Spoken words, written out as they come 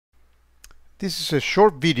This is a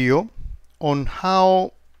short video on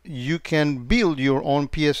how you can build your own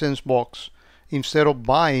pfSense box instead of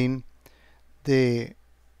buying a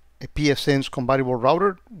pfSense compatible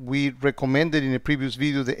router. We recommended in a previous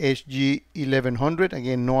video the SG1100.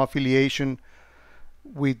 Again, no affiliation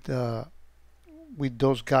with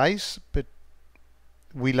those guys, but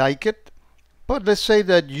we like it. But let's say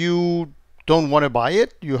that you don't want to buy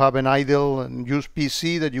it. You have an idle and used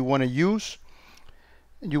PC that you want to use,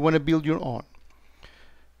 and you want to build your own.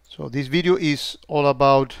 So this video is all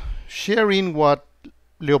about sharing what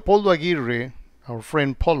Leopoldo Aguirre, our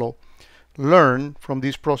friend Polo, learned from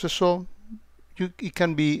this process, so it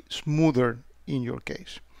can be smoother in your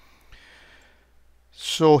case.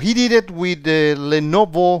 So he did it with the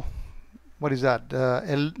Lenovo, what is that?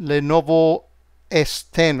 A Lenovo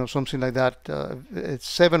S10 or something like that. It's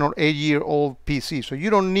 7 or 8 year old PC, so you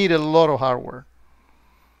don't need a lot of hardware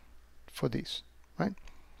for this, right?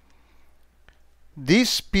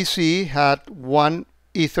 This PC had one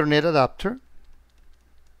Ethernet adapter,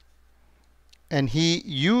 and he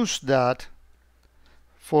used that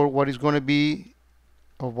for what is going to be,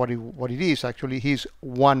 or what it is actually, his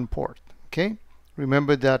one port. Okay,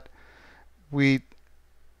 remember that with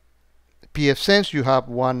pfSense you have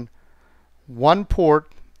one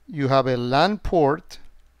port, you have a LAN port,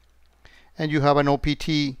 and you have an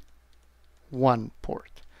OPT one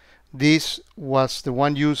port. This was the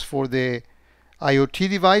one used for the IoT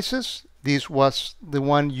devices. This was the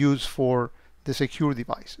one used for the secure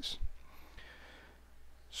devices.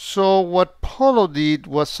 So what Polo did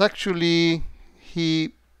was actually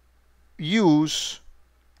he used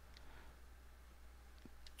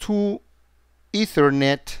two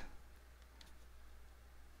Ethernet,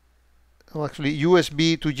 well, actually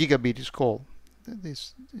USB to gigabit is called.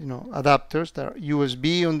 These, adapters that are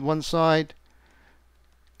USB on one side,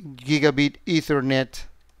 gigabit Ethernet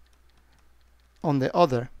on the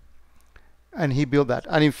other, and he built that.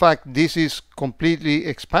 And in fact, this is completely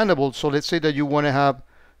expandable. So let's say that you want to have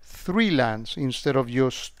 3 LANs instead of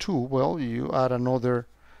just 2. Well, you add another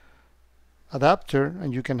adapter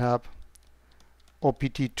and you can have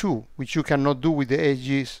OPT2, which you cannot do with the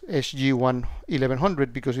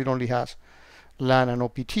SG1100 because it only has LAN and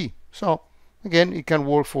OPT. So again, it can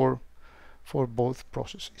work for both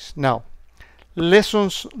processes. Now,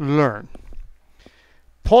 lessons learned.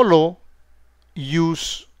 Polo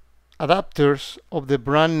use adapters of the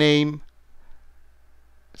brand name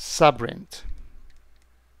Sabrent.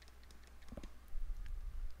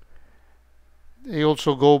 They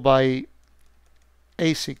also go by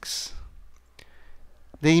ASICs.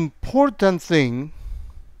 The important thing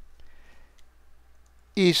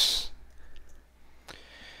is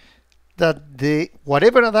that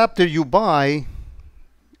whatever adapter you buy,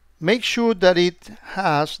 make sure that it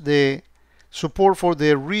has the support for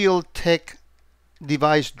the Realtek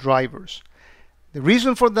device drivers. The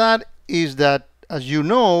reason for that is that, as you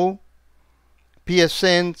know,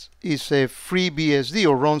 pfSense is a FreeBSD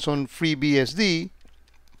or runs on FreeBSD,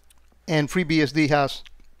 and FreeBSD has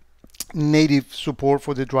native support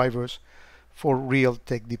for the drivers for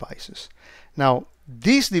Realtek devices. Now,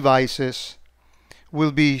 these devices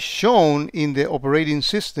will be shown in the operating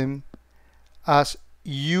system as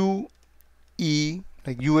UE,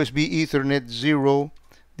 like USB Ethernet 0.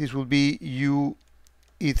 This will be U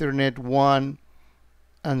Ethernet 1,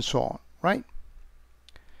 and so on, right?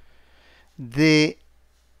 The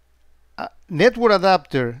network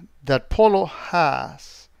adapter that Polo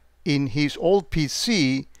has in his old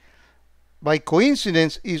PC, by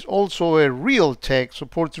coincidence, is also a Realtek,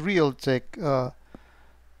 supports Realtek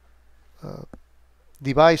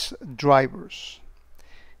device drivers.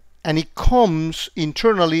 And it comes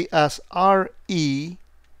internally as RE0,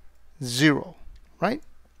 right?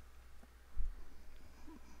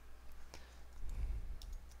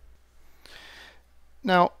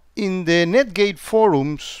 Now, in the Netgate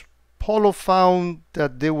forums, Polo found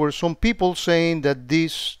that there were some people saying that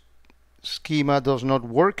this schema does not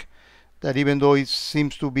work, that even though it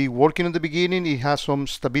seems to be working in the beginning, it has some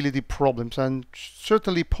stability problems. And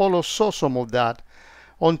certainly Polo saw some of that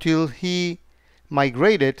until he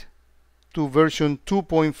migrated to version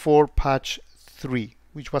 2.4 patch 3,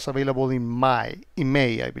 which was available in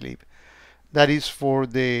May, I believe. That is for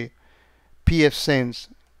the pfSense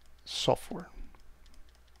software.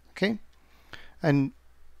 Okay, and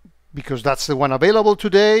because that's the one available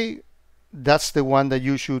today, that's the one that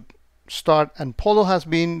you should start. And Polo has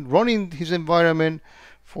been running his environment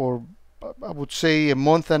for, I would say, a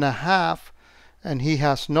month and a half, and he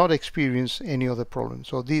has not experienced any other problem.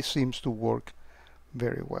 So this seems to work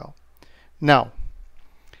very well. Now,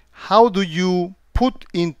 how do you put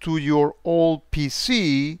into your old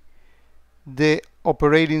PC the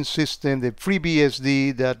operating system, the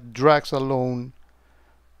FreeBSD that drags along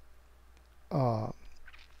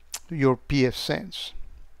your pfSense.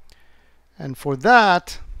 And for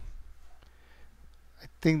that, I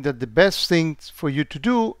think that the best thing for you to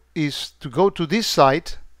do is to go to this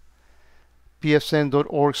site,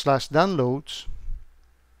 pfSense.org/downloads.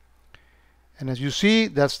 And as you see,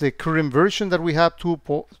 that's the current version that we have,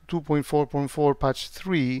 2.4.4 patch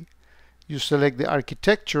 3. You select the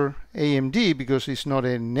architecture AMD because it's not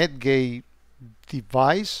a Netgate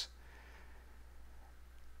device.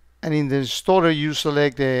 And in the installer, you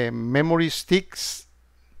select the memory sticks.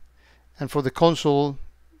 And for the console,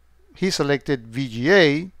 he selected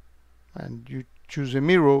VGA. And you choose a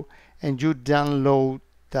mirror and you download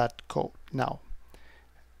that code. Now,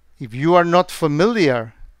 if you are not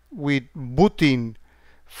familiar with booting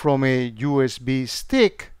from a USB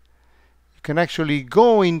stick, you can actually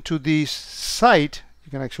go into this site.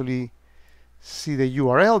 You can actually see the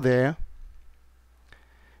URL there,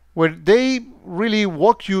 where they really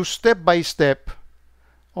walk you step by step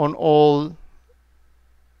on all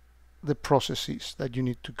the processes that you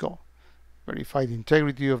need to go. Verify the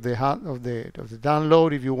integrity of the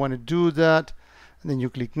download if you want to do that, and then you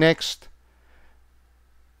click next,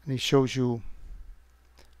 and it shows you.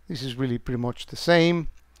 This is really pretty much the same.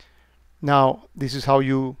 Now, this is how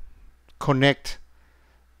you connect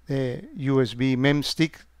the USB mem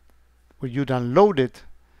stick where you downloaded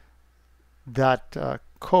that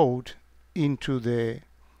code into the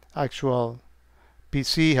actual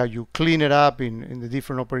PC, how you clean it up in the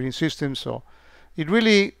different operating systems. So it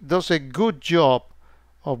really does a good job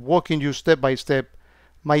of walking you step by step.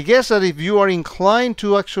 My guess that if you are inclined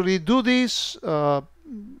to actually do this,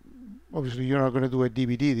 obviously, you're not going to do a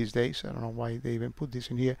DVD these days. I don't know why they even put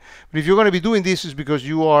this in here. But if you're going to be doing this, is because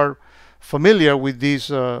you are familiar with these,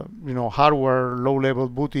 hardware, low-level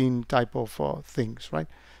booting type of things, right?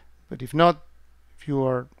 But if not, if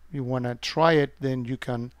you want to try it, then you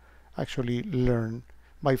can actually learn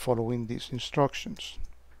by following these instructions.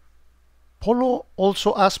 Polo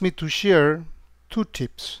also asked me to share 2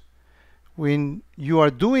 tips. When you are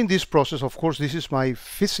doing this process, of course, this is my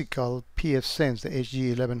physical pfSense, the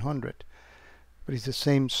HG1100, but it's the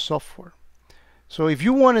same software. So if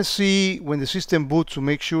you want to see when the system boots to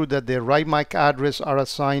make sure that the right MAC address are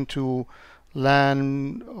assigned to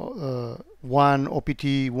LAN 1,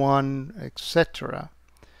 OPT 1, etc.,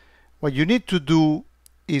 what you need to do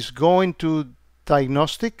is go into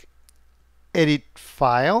Diagnostic, Edit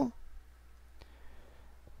File,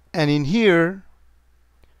 and in here,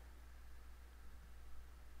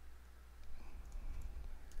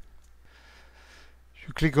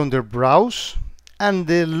 you click on the Browse, and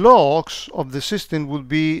the logs of the system will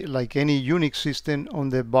be like any Unix system on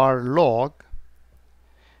the bar log.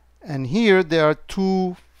 And here there are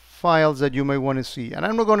 2 files that you may want to see. And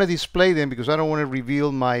I'm not going to display them because I don't want to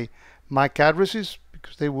reveal my MAC addresses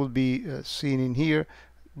because they will be seen in here.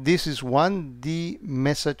 This is one, the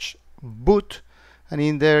message boot. And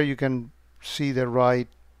in there you can see the right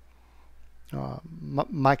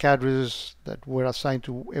MAC addresses that were assigned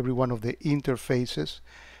to every one of the interfaces.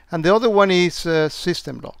 And the other one is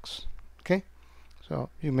system logs. Okay, so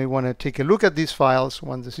you may want to take a look at these files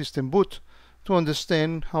when the system boot to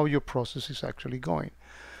understand how your process is actually going.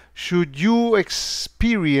 Should you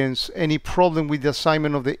experience any problem with the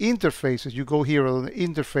assignment of the interfaces, you go here on the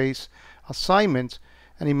interface assignments,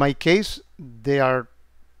 and in my case they are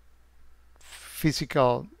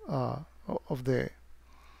physical of the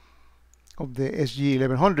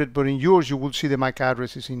SG1100, but in yours you will see the MAC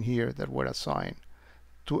addresses in here that were assigned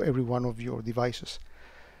to every one of your devices.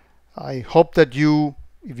 I hope that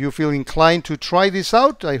if you feel inclined to try this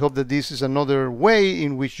out, I hope that this is another way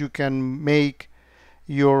in which you can make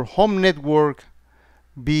your home network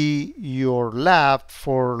be your lab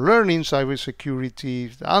for learning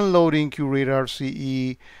cybersecurity, unloading Curate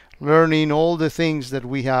RCE, learning all the things that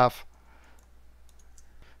we have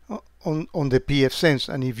on the pfSense.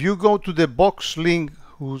 And if you go to the box link,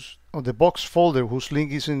 on the box folder, whose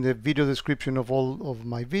link is in the video description of all of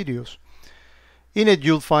my videos, in it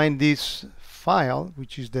you'll find this file,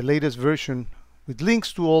 which is the latest version with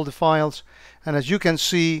links to all the files. And as you can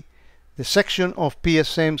see, the section of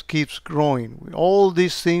pfSense keeps growing with all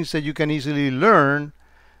these things that you can easily learn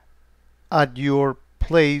at your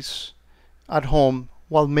place at home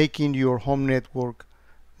while making your home network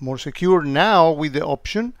more secure, now with the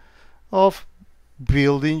option of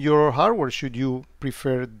building your hardware should you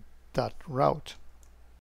prefer that route.